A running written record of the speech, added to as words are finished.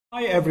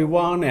Hi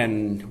everyone,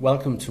 and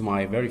welcome to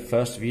my very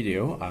first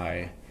video.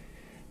 I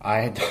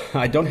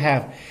don't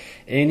have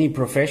any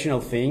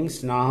professional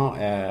things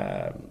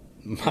now.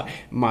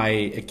 My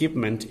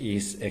equipment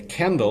is a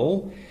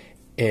candle,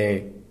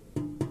 a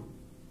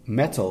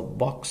metal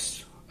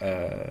box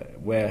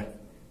where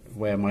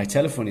my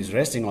telephone is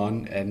resting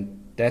on,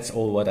 and that's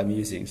all what I'm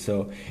using.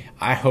 So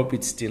I hope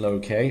it's still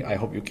okay. I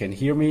hope you can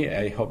hear me.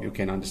 I hope you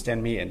can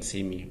understand me and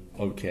see me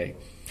okay.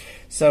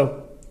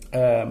 So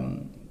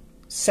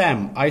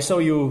Sam, I saw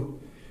you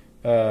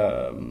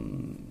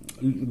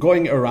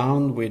going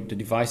around with the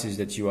devices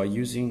that you are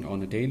using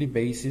on a daily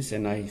basis,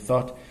 and I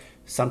thought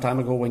some time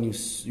ago when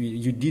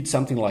you did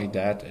something like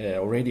that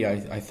already,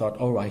 I thought,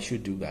 oh, I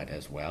should do that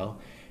as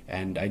well,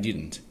 and I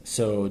didn't.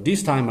 So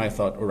this time I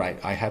thought, all right,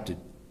 I have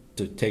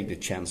to take the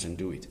chance and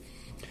do it.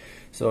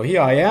 So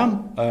here I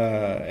am,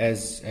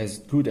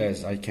 as good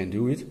as I can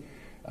do it,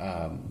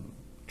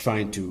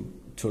 trying to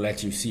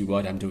let you see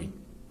what I'm doing.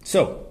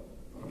 So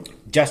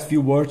just a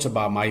few words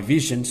about my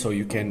vision so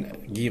you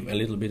can give a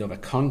little bit of a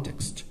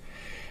context.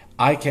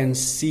 I can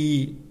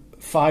see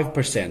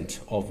 5%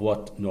 of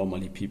what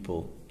normally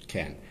people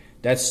can.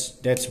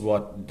 That's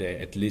what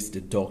at least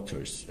the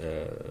doctors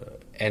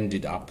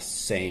ended up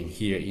saying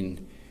here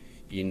in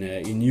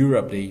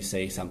Europe. They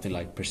say something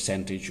like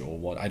percentage or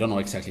what. I don't know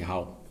exactly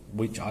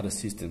which other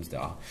systems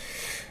there are.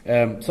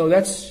 So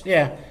that's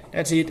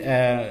it.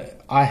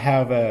 I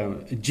have a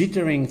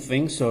jittering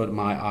thing, so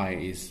my eye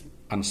is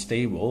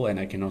unstable and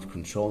I cannot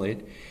control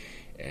it.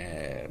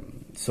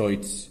 So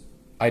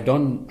I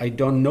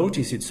don't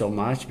notice it so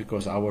much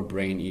because our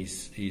brain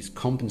is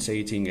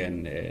compensating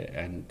and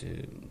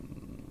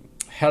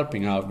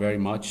helping out very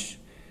much,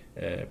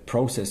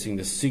 processing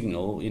the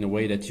signal in a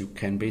way that you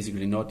can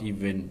basically not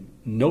even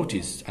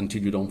notice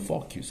until you don't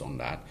focus on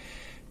that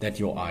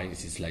your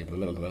eyes is like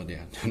blah, blah, blah,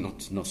 they're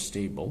not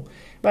stable.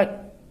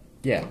 But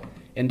yeah,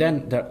 and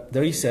then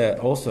there is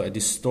also a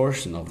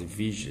distortion of the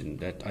vision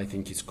that I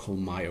think is called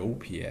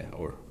myopia,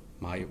 or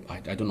I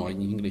don't know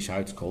in English how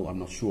it's called, I'm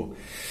not sure.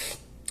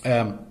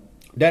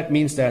 That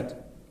means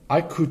that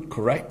I could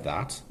correct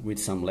that with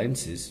some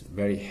lenses,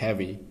 very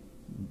heavy,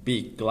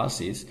 big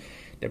glasses.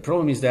 The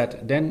problem is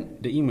that then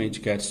the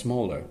image gets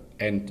smaller,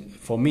 and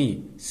for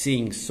me,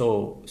 seeing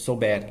so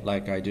bad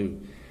like I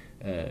do,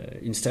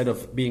 instead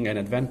of being an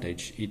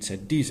advantage, it's a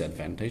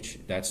disadvantage.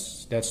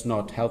 That's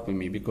not helping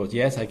me, because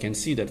yes, I can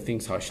see that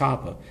things are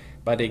sharper,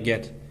 but they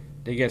get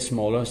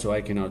smaller, so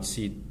I cannot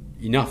see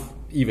enough,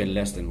 even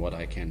less than what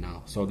I can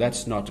now. So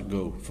that's not a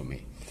go for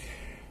me.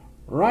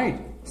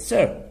 Right.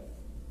 So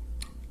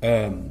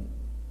the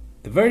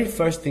very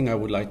first thing I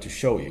would like to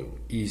show you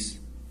is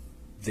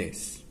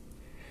this.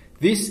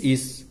 This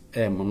is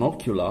a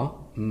monocular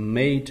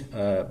made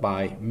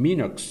by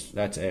Minox.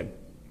 That's a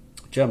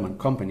German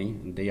company.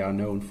 They are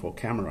known for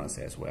cameras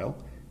as well.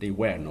 They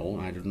were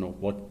known. I don't know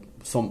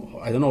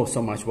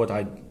so much what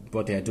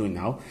they are doing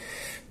now,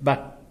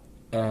 but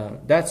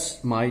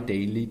that's my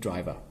daily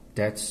driver.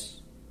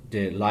 That's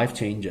the life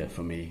changer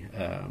for me.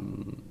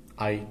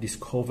 I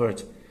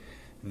discovered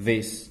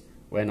this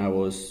when I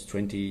was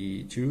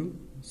 22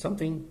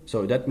 something.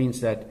 So that means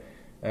that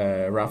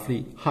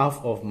roughly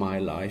half of my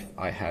life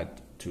I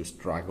had to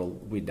struggle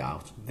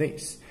without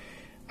this.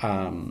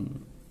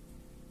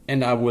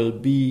 And I will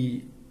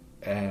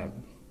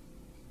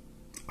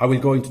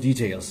go into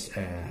details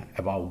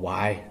about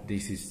why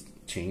this is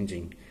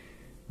changing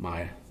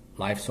my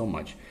life so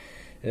much.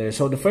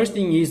 So the first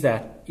thing is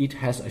that it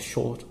has a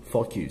short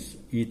focus.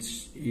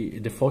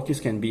 The focus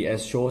can be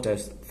as short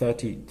as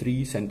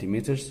 33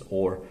 centimeters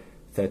or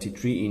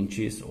 33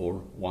 inches or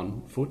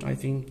 1 foot, I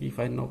think, if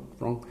I'm not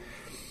wrong.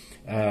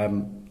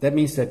 That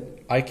means that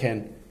I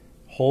can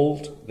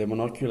hold the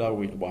monocular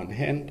with one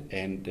hand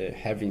and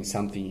having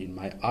something in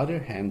my other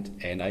hand,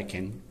 and I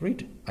can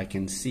read, I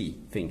can see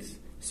things,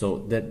 so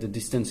that the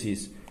distance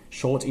is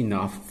short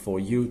enough for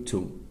you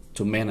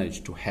to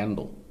manage to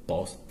handle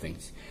both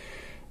things.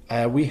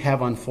 We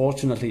have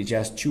unfortunately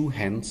just two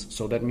hands,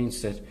 so that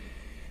means that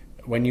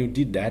when you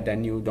did that,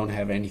 then you don't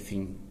have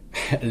anything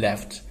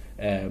left.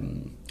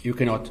 You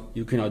cannot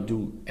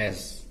do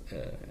as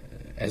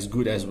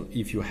good as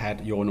if you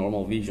had your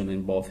normal vision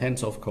in both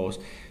hands, of course.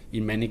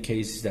 In many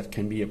cases that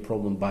can be a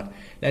problem, but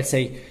let's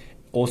say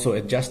also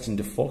adjusting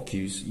the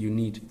focus, you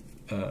need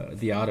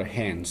the other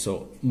hand.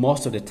 So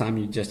most of the time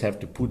you just have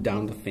to put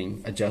down the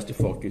thing, adjust the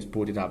focus,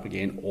 put it up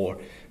again, or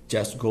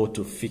just go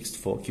to fixed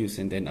focus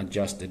and then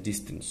adjust the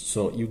distance.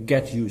 So you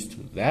get used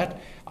to that.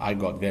 I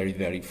got very,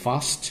 very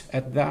fast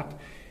at that.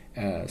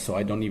 So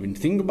I don't even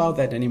think about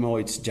that anymore.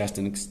 It's just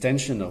an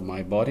extension of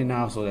my body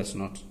now, so that's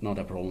not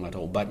a problem at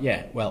all. But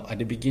yeah, well, at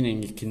the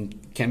beginning it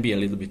can be a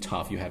little bit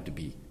tough. You have to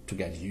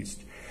get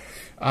used.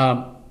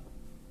 The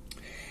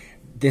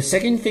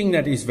second thing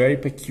that is very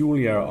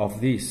peculiar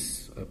of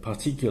this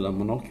particular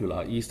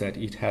monocular is that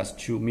it has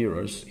two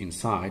mirrors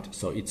inside,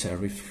 so it's a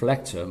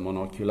reflector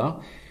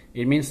monocular.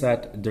 It means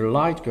that the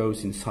light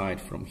goes inside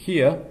from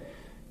here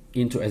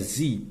into a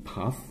Z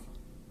path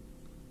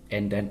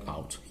and then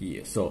out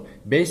here. So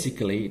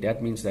basically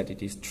that means that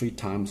it is 3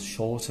 times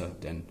shorter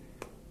than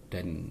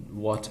than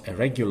what a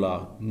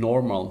regular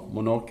normal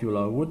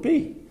monocular would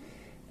be.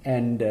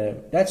 And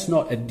that's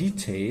not a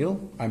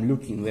detail. I'm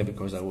looking there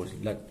because I was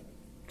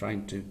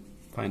trying to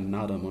find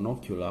another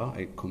monocular.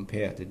 I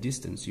compare the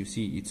distance. You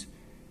see it's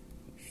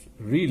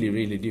really,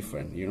 really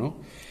different, you know.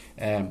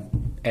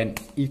 And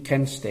it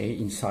can stay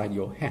inside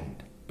your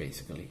hand,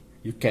 basically.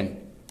 You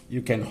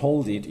can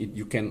hold it,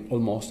 you can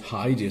almost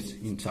hide it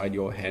inside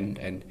your hand,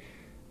 and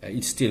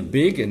it's still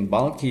big and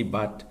bulky,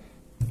 but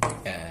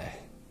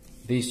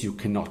this you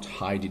cannot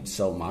hide it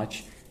so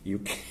much. You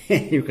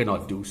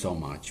cannot do so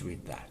much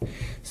with that.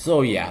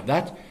 So yeah,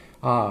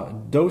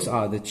 those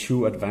are the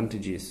two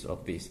advantages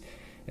of this.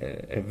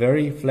 A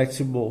very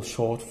flexible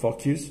short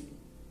focus.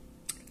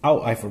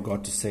 Oh, I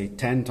forgot to say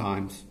 10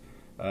 times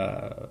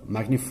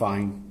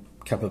magnifying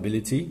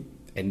capability,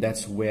 and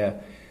that's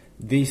where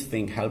this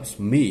thing helps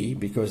me,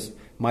 because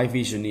my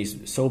vision is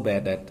so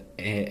bad that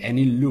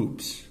any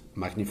loops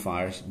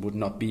magnifiers would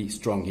not be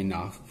strong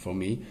enough for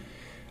me,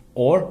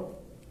 or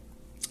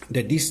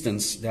the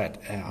distance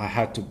that I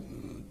have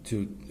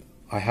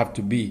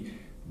to be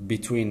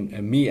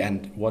between me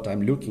and what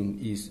I'm looking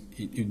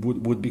it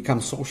would become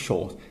so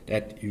short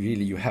that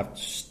you have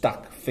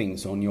stuck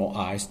things on your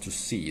eyes to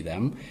see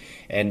them.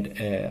 And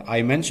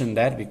I mentioned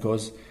that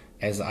because,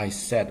 as I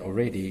said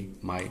already,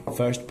 my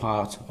first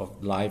part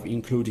of life,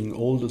 including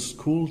all the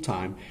school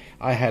time,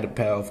 I had a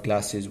pair of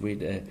glasses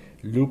with a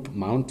loop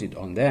mounted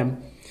on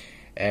them,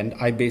 and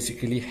I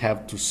basically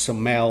have to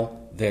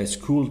smell the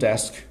school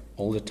desk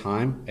all the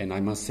time, and I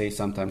must say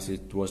sometimes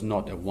it was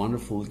not a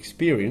wonderful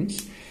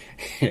experience.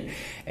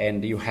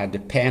 And you had the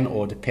pen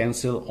or the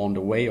pencil on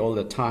the way all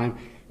the time,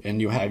 and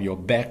you have your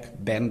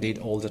back bended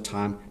all the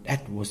time.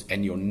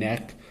 And your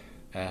neck.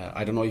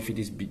 I don't know if it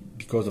is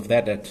because of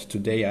that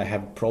today I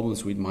have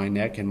problems with my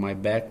neck and my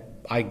back.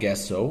 I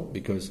guess so,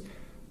 because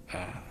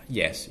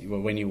yes,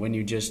 when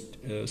you just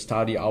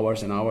study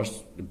hours and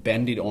hours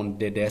bended on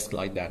the desk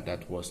like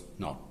that was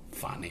not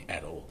funny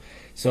at all.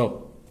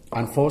 So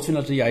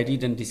unfortunately, I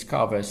didn't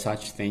discover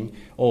such thing.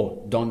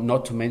 Oh,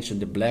 not to mention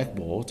the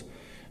blackboard.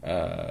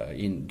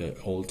 In the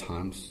old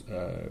times,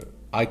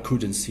 I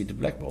couldn't see the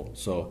blackboard,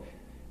 so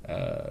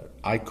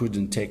I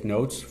couldn't take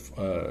notes.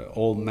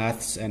 All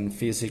maths and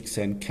physics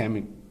and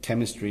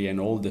chemistry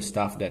and all the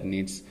stuff that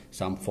needs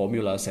some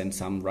formulas and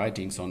some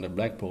writings on the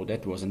blackboard,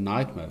 that was a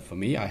nightmare for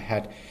me. I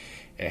had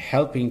a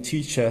helping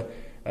teacher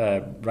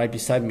right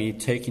beside me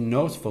taking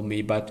notes for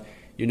me, but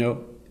you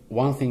know,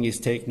 one thing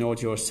is take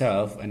notes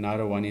yourself,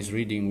 another one is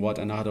reading what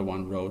another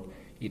one wrote.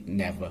 It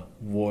never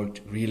worked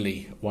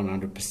really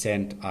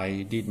 100%.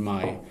 I did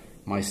my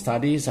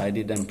studies, I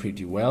did them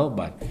pretty well,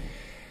 but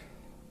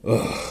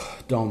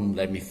don't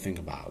let me think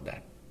about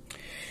that.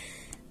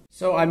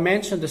 So I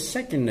mentioned the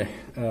second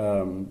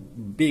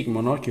big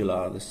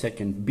monocular, the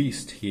second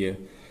beast here.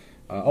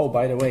 Oh,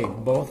 by the way,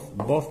 both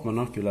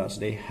monoculars,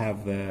 they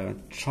have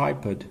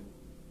tripod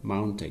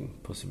mounting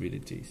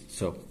possibilities.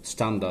 So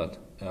standard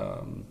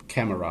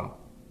camera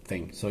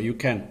thing. So you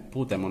can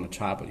put them on a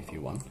tripod if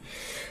you want.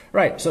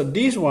 Right, so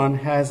this one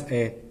has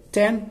a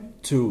 10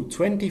 to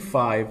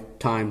 25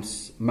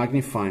 times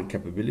magnifying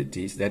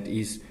capabilities that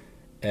is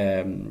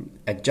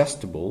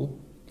adjustable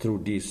through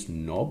this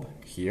knob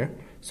here.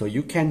 So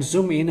you can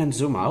zoom in and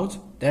zoom out.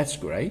 That's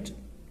great.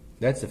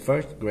 That's the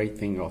first great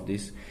thing of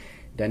this.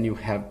 Then you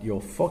have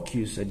your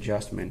focus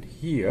adjustment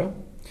here.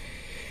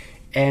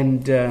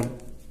 And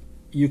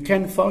you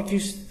can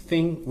focus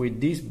thing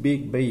with this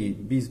big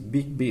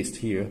beast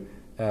here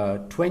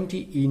 20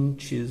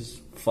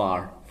 inches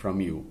far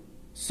from you.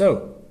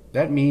 So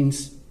that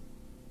means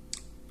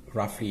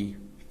roughly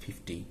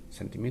 50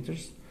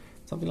 centimeters,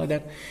 something like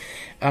that.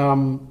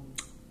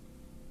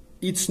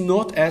 It's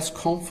not as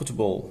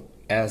comfortable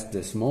as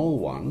the small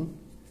one,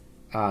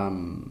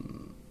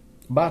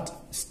 but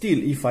still,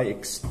 if I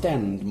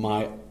extend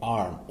my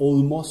arm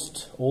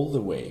almost all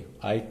the way,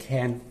 I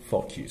can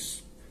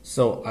focus.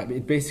 So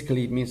it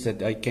basically means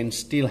that I can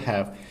still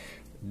have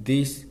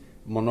this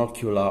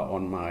monocular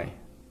on my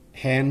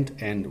hand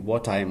and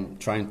what I'm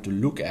trying to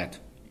look at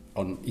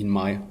in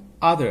my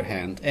other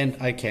hand, and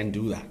I can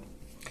do that.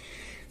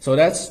 So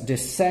that's the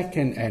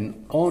second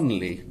and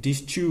only.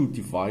 These two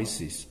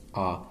devices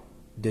are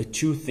the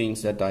two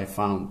things that I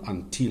found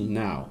until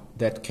now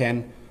that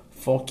can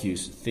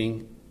focus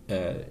things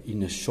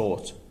in a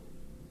short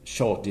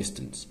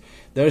distance.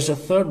 There's a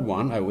third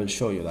one, I will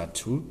show you that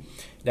too.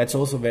 That's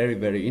also very,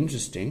 very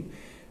interesting.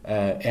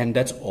 And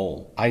that's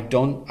all. I'm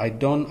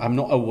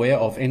not aware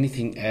of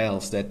anything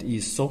else that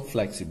is so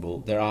flexible.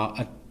 There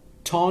are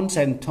tons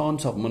and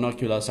tons of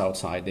monoculars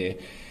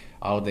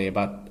out there,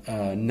 but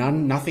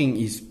nothing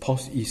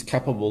is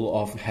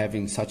capable of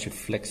having such a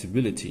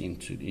flexibility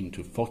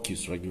into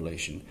focus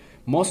regulation.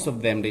 Most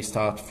of them, they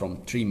start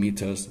from 3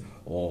 meters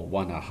or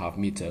 1.5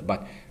 meters,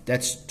 but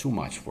that's too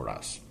much for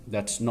us.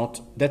 That's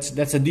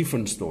a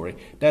different story.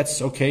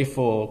 That's okay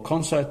for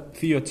concert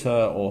theater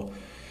or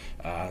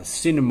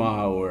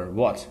cinema or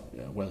what?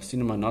 Well,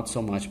 cinema not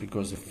so much,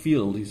 because the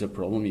field is a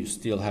problem. You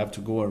still have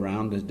to go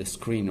around the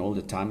screen all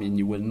the time and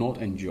you will not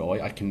enjoy.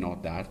 I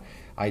cannot that.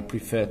 I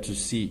prefer to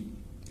see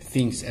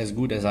things as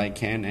good as I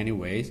can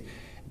anyways.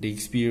 The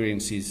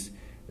experience is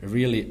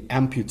really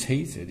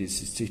amputated.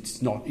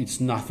 It's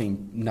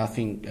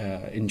nothing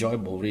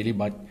enjoyable really,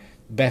 but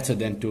better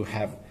than to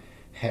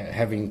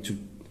having to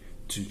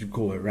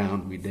go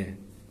around with the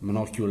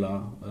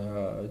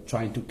monocular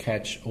trying to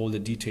catch all the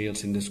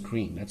details in the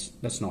screen.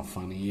 That's not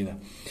funny either.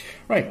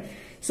 Right,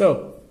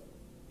 so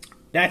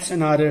that's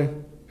another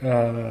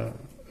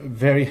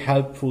very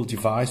helpful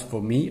device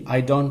for me.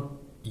 I don't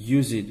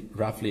use it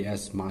roughly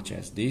as much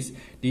as this.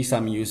 This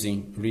I'm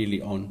using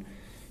really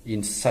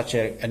in such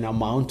an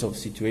amount of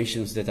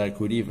situations that I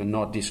could even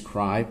not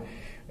describe,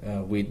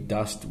 with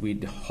dust,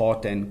 with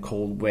hot and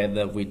cold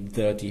weather, with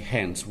dirty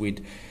hands,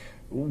 with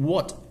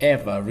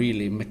whatever,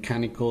 really,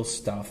 mechanical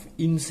stuff,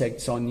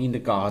 insects in the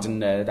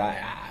garden,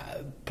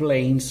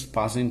 planes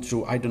passing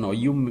through, I don't know,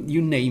 you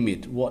name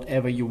it,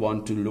 whatever you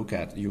want to look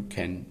at, you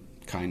can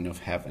kind of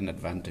have an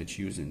advantage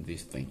using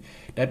this thing.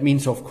 That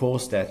means, of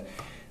course, that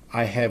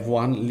I have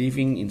one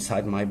living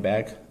inside my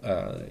bag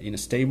in a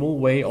stable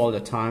way all the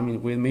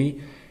time with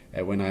me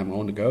when I'm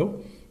on the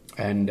go,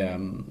 and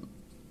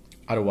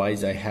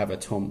otherwise I have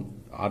at home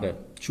other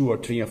 2 or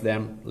 3 of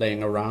them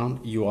laying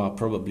around. You are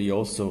probably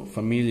also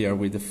familiar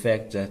with the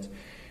fact that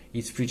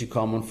it's pretty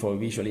common for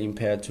visually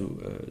impaired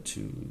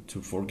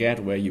to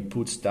forget where you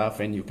put stuff,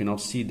 and you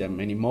cannot see them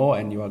anymore,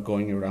 and you are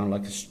going around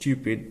like a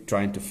stupid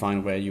trying to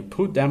find where you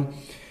put them.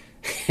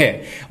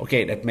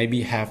 Okay, that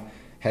maybe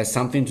has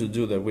something to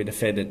do with the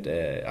fact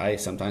that I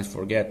sometimes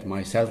forget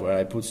myself where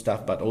I put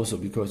stuff, but also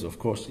because, of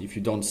course, if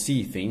you don't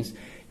see things,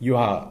 you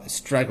are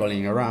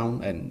struggling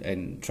around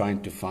and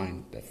trying to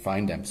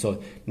find them.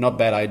 So not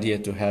bad idea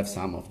to have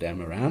some of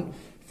them around,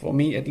 for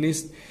me at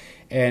least.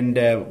 And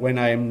when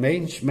I'm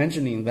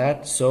mentioning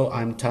that, so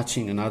I'm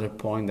touching another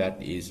point,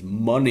 that is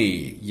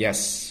money.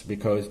 Yes,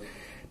 because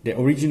the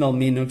original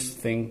Linux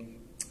thing,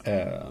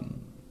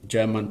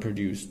 German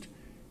produced,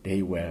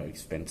 they were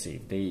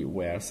expensive. They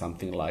were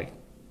something like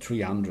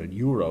 300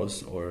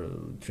 euros or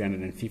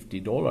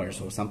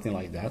 $350 or something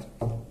like that.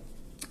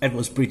 It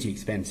was pretty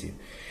expensive.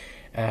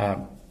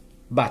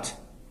 But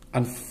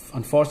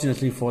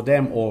unfortunately for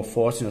them, or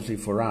fortunately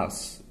for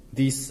us,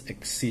 this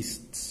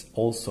exists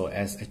also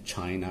as a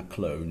China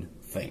clone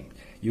thing.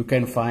 You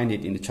can find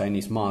it in the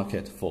Chinese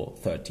market for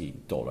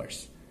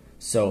 $30.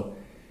 So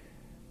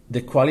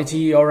the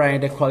quality, alright,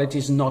 the quality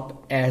is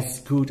not as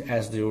good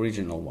as the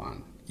original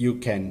one. You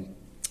can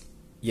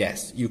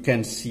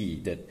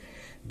see that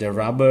the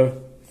rubber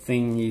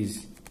thing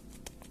is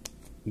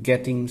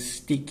getting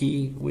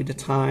sticky with the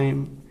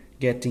time,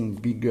 getting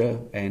bigger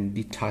and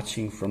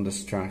detaching from the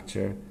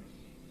structure.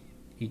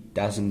 It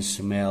doesn't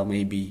smell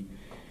maybe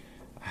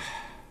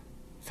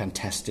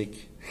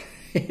fantastic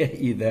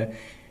either.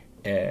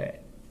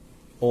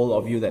 All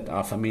of you that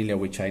are familiar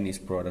with Chinese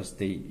products,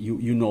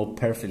 you know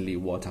perfectly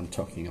what I'm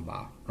talking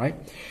about, right?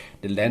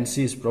 The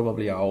lenses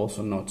probably are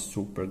also not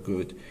super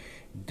good.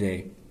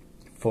 The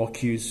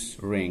focus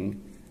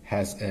ring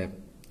has a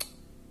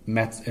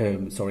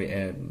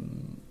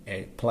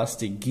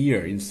plastic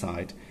gear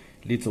inside,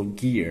 little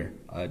gear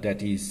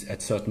that is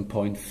at certain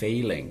point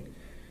failing.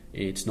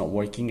 It's not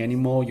working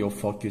anymore. Your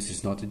focus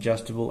is not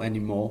adjustable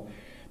anymore.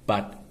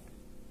 But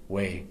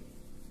wait,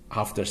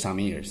 after some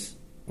years,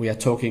 we are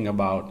talking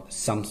about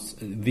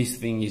this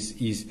thing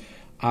is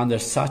under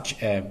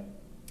such a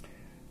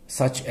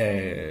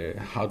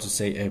how to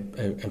say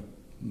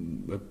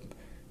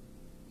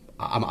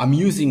I'm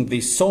using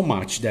this so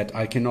much that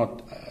I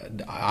cannot.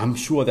 I'm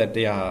sure that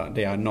they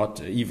are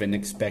not even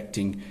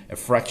expecting a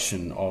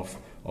fraction of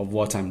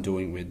what I'm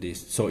doing with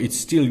this. So it's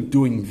still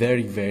doing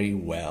very, very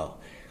well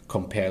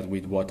compared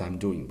with what I'm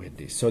doing with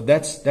this. So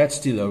that's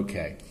still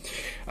okay.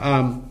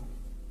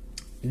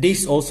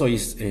 This also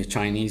is a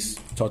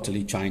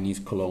totally Chinese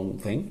clone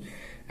thing.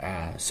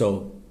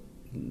 So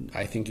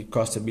I think it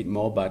costs a bit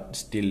more, but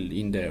still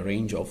in the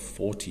range of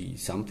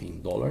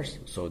 $40-something.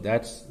 So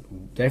that's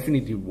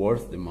definitely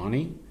worth the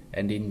money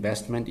and the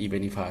investment,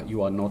 even if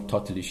you are not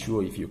totally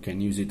sure if you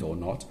can use it or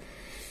not.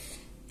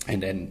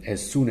 And then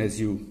as soon as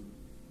you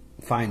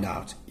find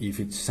out if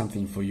it's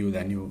something for you,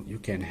 then you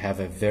can have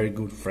a very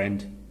good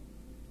friend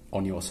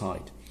on your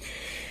side.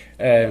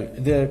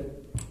 The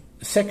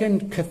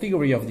second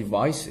category of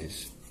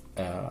devices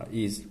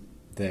is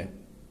the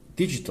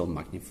digital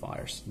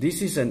magnifiers.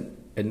 This is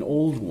an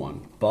old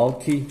one,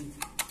 bulky,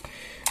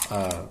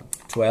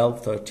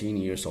 12, 13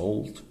 years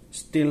old,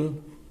 still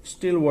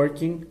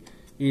working.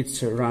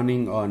 It's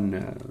running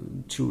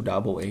on 2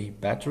 AA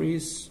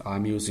batteries.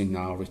 I'm using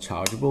now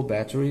rechargeable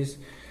batteries.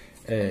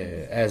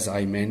 As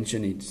I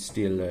mentioned, it's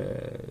still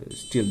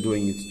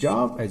doing its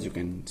job, as you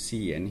can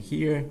see and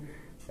hear.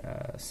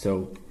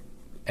 So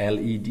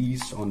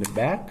LEDs on the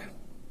back,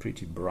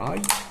 pretty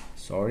bright.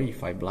 Sorry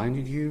if I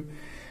blinded you.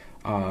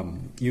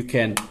 You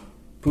can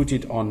put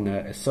it on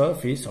a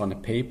surface, on a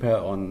paper,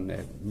 on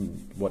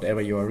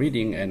whatever you are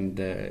reading, and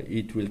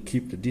it will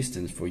keep the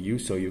distance for you,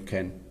 so you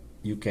can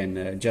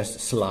just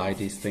slide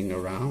this thing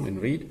around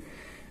and read,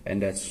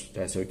 and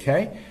that's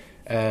okay.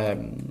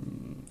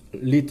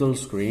 little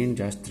screen,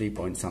 just 3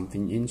 point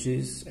something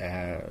inches.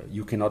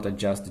 You cannot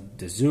adjust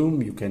the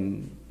zoom. You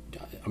can,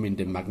 I mean,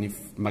 the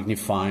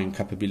magnifying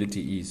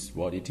capability is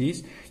what it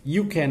is.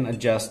 You can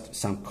adjust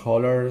some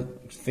color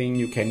thing.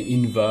 You can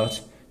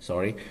invert.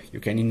 Sorry,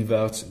 you can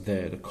invert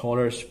the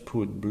colors.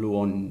 Put blue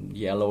on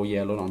yellow,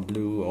 yellow on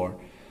blue, or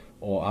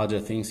other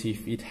things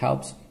if it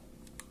helps.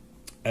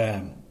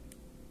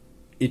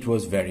 It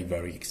was very,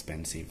 very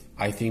expensive.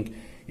 I think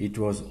it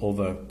was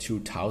over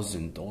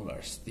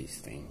 $2,000. This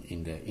thing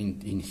in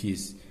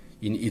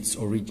its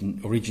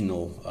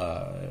original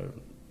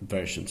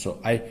version.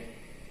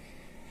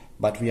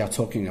 But we are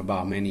talking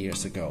about many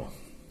years ago.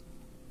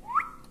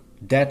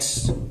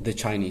 That's the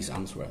Chinese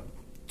answer.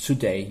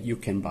 Today you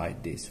can buy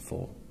this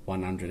for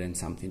 $100 and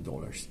something.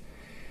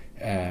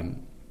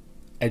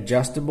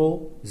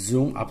 Adjustable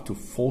zoom up to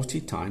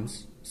 40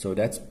 times. So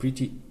that's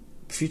pretty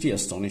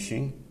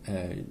astonishing.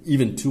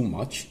 Even too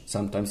much.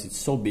 Sometimes it's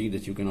so big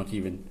that you cannot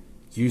even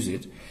use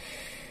it.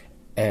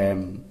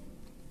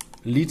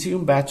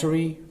 Lithium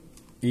battery.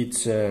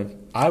 It's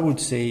I would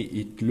say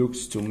it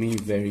looks to me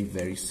very,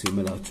 very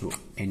similar to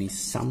any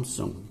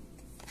Samsung.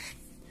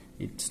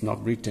 It's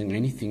not written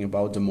anything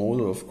about the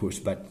model, of course,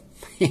 but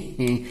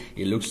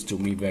it looks to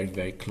me very,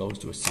 very close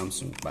to a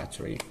Samsung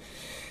battery.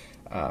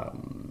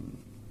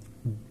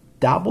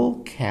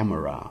 Double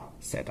camera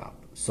setup.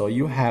 So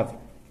you have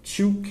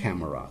two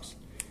cameras.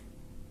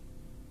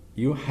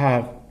 You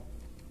have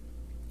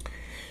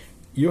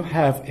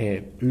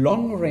a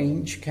long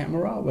range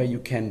camera where you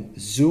can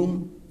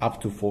zoom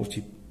up to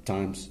 40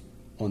 times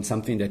on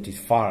something that is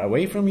far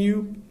away from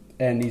you,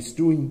 and it's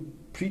doing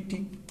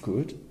pretty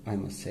good, I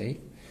must say.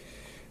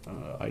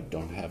 I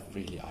don't have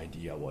really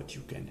idea what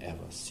you can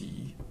ever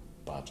see,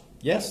 but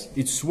yes,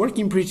 it's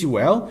working pretty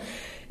well.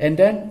 And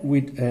then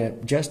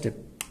with just a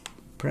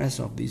press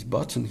of this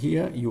button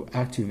here, you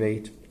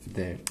activate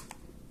the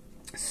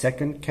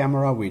second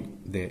camera with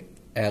the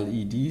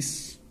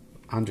LEDs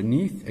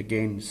underneath.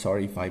 Again,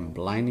 sorry if I'm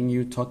blinding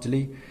you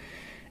totally.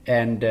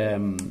 And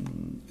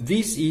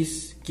this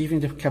is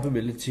giving the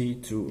capability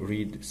to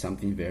read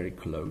something very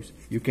close.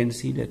 You can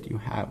see that you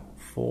have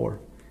 4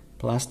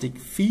 plastic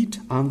feet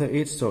under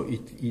it, so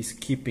it is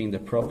keeping the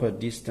proper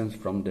distance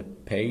from the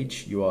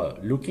page you are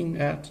looking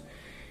at.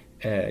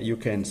 You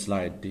can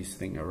slide this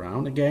thing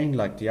around again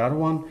like the other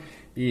one.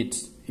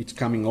 It's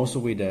coming also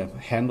with a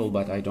handle,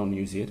 but I don't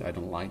use it. I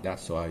don't like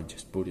that, so I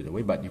just put it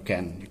away. But you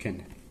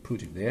can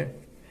put it there.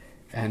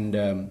 And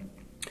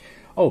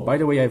oh, by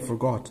the way, I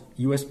forgot,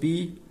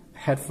 USB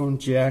headphone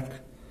jack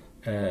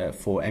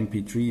for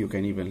MP3. You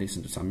can even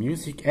listen to some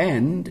music,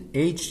 and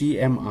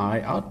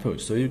HDMI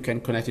output, so you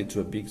can connect it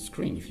to a big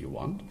screen if you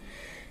want.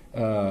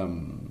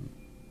 And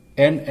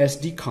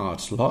SD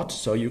card slot,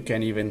 so you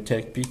can even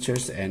take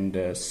pictures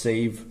and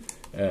save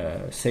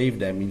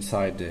them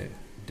inside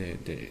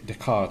the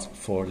card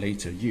for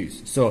later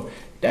use. So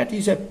that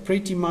is a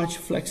pretty much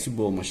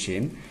flexible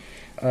machine.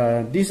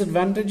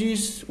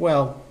 Disadvantages,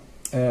 well,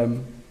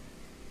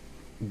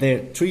 the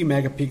 3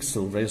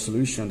 megapixel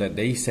resolution that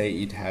they say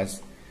it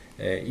has,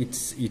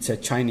 it's a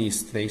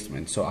Chinese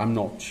statement, so I'm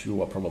not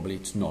sure. Probably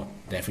it's not,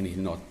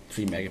 definitely not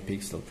 3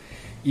 megapixel.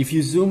 If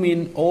you zoom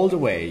in all the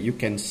way, you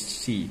can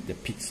see the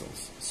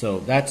pixels, so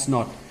that's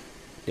not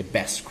the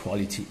best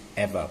quality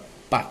ever,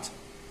 but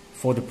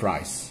for the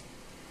price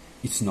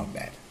it's not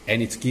bad,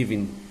 and it's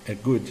giving a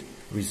good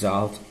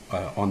result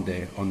on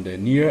the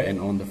near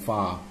and on the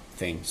far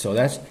thing, so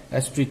that's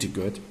pretty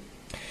good.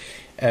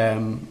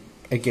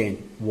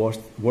 Again,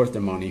 worth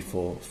the money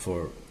for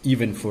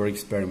even for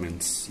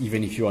experiments,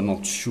 even if you are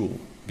not sure,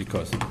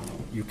 because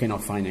you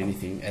cannot find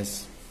anything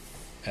as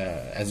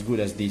good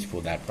as this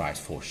for that price,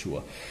 for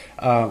sure.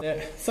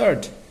 The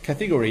third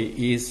category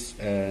is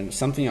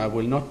something I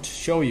will not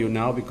show you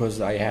now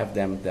because I have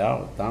them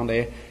down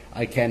there.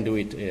 I can do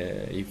it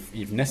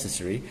if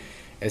necessary.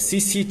 A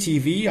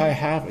CCTV I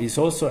have is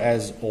also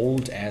as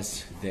old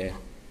as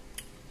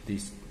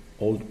this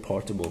old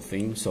portable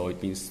thing, so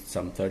it means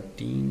some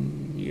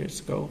 13 years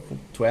ago,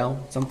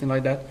 12, something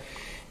like that.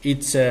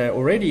 It's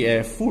already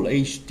a full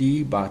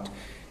HD, but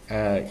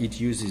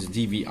it uses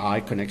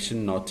DVI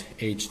connection, not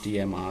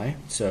HDMI,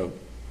 so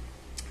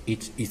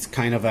it's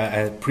kind of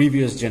a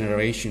previous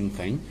generation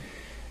thing.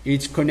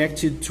 It's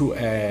connected to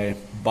a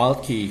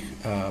bulky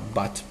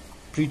but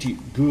pretty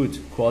good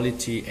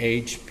quality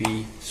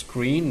HP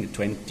screen,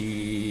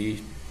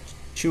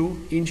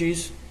 22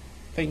 inches,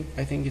 I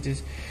think it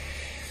is.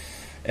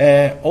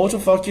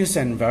 Autofocus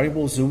and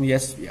variable zoom,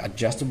 yes,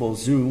 adjustable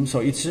zoom, so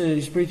it's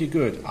pretty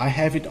good. I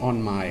have it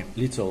on my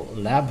little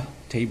lab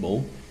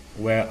table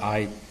where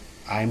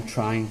I'm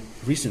trying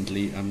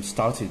recently.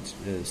 Started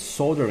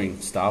soldering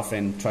stuff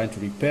and trying to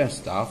repair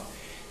stuff,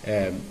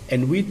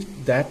 and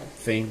with that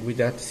thing, with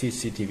that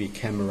CCTV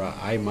camera,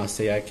 I must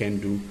say I can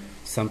do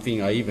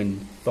something I even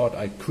thought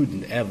I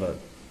couldn't ever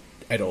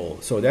at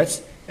all. So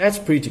that's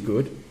pretty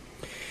good.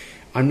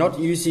 I'm not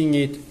using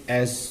it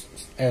as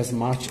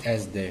much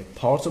as the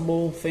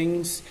portable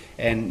things,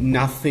 and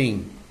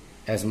nothing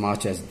as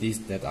much as this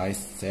that I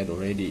said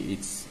already.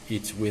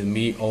 It's with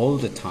me all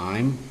the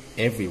time,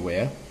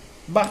 everywhere.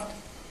 but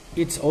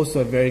it's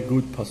also a very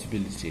good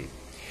possibility.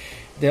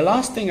 The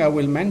last thing I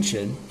will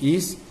mention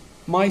is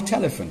my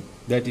telephone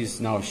that is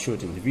now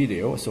shooting the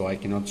video, so I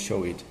cannot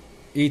show it.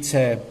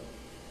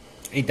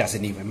 It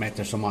doesn't even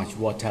matter so much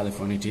what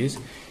telephone it is,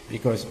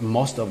 because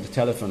most of the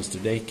telephones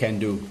today can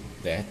do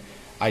that.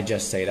 I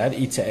just say that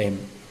it's a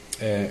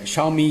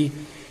Xiaomi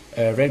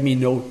Redmi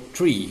Note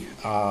 3.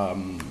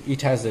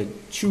 It has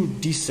two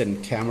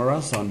decent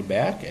cameras on the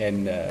back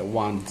and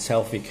one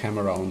selfie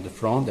camera on the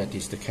front. That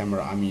is the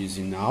camera I'm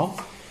using now.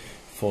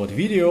 For the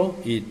video,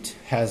 it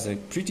has a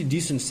pretty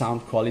decent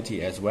sound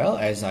quality as well,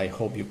 as I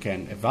hope you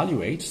can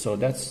evaluate. So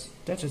that's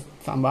a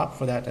thumb up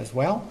for that as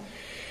well.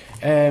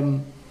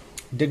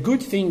 The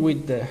good thing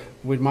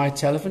with my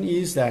telephone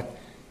is that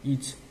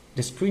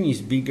the screen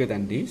is bigger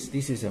than this.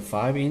 This is a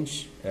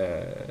 5-inch.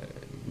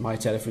 My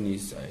telephone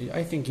is,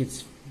 I think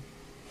it's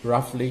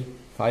roughly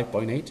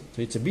 5.8,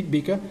 so it's a bit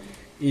bigger.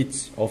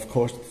 It's of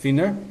course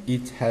thinner.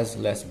 It has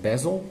less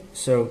bezel.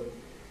 So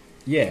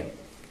yeah,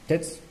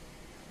 that's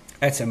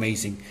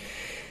amazing.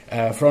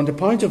 From the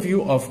point of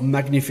view of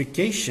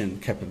magnification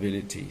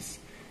capabilities,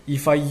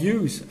 if I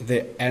use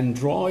the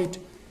Android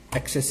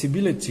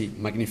accessibility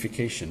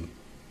magnification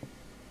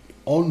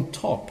on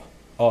top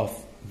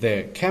of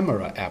the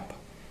camera app,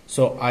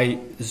 so I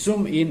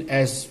zoom in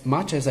as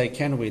much as I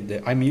can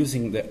with I'm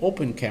using the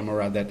open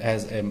camera that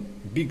has a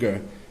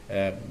bigger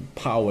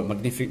power,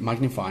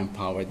 magnifying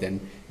power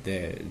than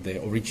the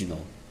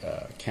original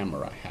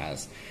camera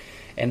has.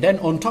 And then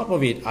on top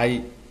of it,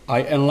 I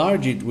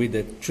enlarge it with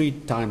the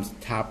 3x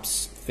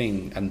taps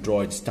thing,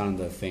 Android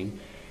standard thing.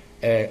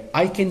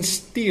 I can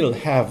still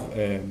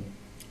have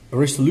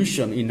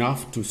resolution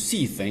enough to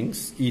see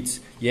things.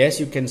 Yes,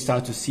 you can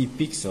start to see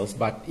pixels,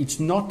 but it's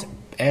not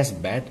as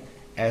bad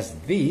as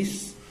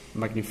this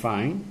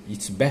magnifying.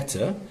 It's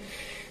better.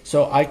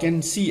 So I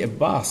can see a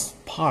bus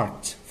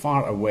parked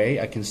far away.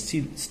 I can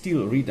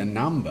still read a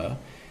number.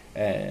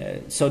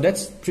 So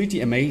that's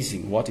pretty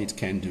amazing what it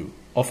can do.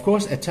 Of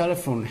course, a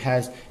telephone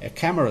has a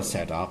camera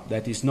setup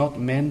that is not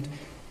meant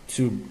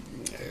to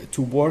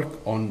work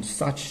on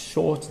such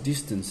short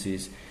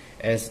distances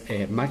as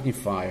a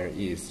magnifier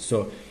is.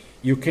 So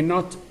you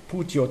cannot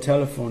put your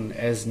telephone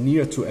as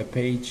near to a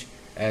page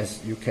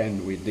as you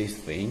can with this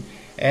thing.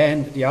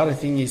 And the other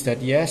thing is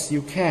that yes,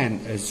 you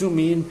can zoom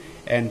in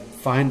and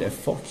find a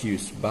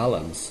focus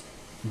balance,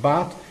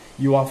 but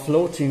you are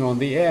floating on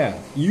the air.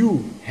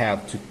 You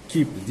have to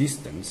keep the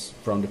distance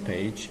from the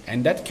page,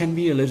 and that can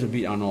be a little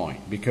bit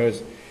annoying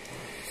because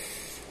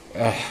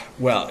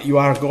well, you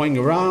are going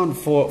around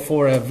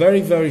for a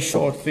very, very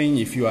short thing.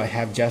 If you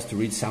have just to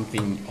read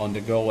something on the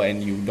go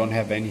and you don't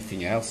have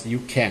anything else, you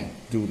can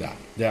do that.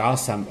 There are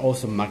some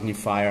also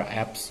magnifier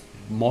apps.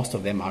 Most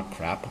of them are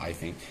crap, I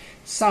think.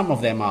 Some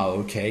of them are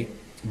okay,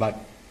 but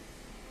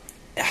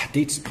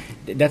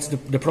that's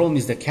the problem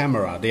is the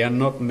camera. They are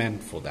not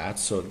meant for that,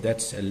 so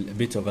that's a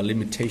bit of a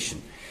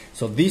limitation.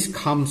 So this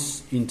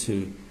comes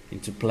into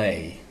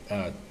play,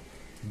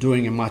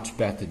 doing a much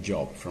better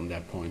job from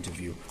that point of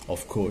view.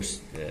 Of course,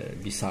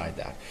 beside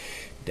that,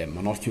 the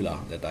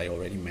monocular that I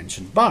already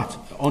mentioned. But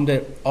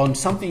on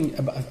something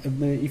about,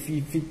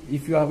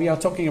 we are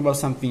talking about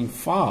something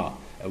far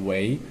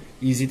away.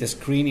 Is it a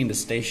screen in the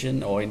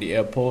station or in the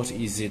airport?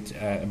 Is it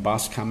a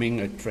bus coming,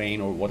 a train,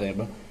 or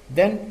whatever?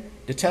 Then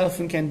the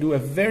telephone can do a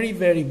very,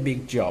 very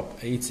big job.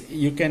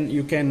 You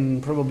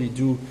can probably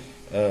do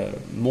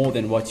more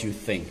than what you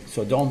think.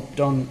 So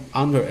don't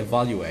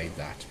under-evaluate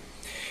that.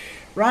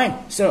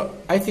 Right. So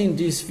I think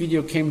this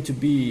video came to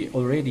be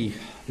already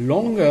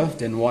longer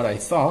than what I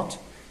thought.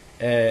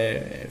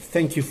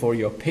 Thank you for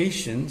your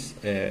patience.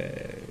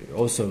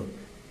 Also,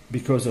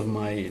 because of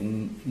my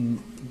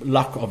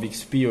lack of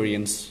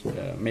experience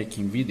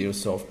making videos,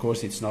 so of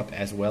course it's not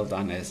as well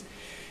done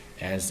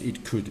as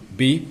it could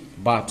be.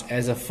 But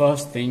as a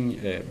first thing,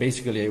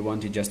 basically I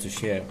wanted just to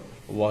share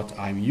what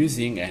I'm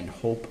using and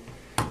hope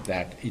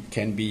that it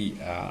can be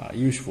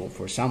useful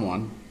for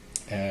someone.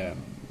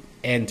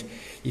 And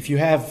if you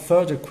have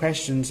further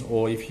questions,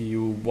 or if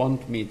you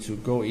want me to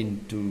go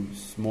into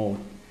more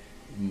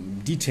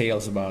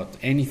details about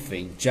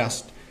anything,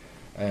 just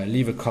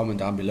leave a comment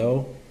down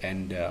below,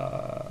 and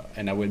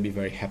I will be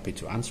very happy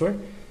to answer.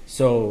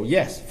 So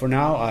yes, for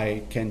now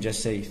I can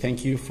just say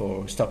thank you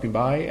for stopping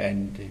by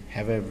and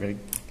have a very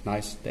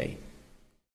nice day.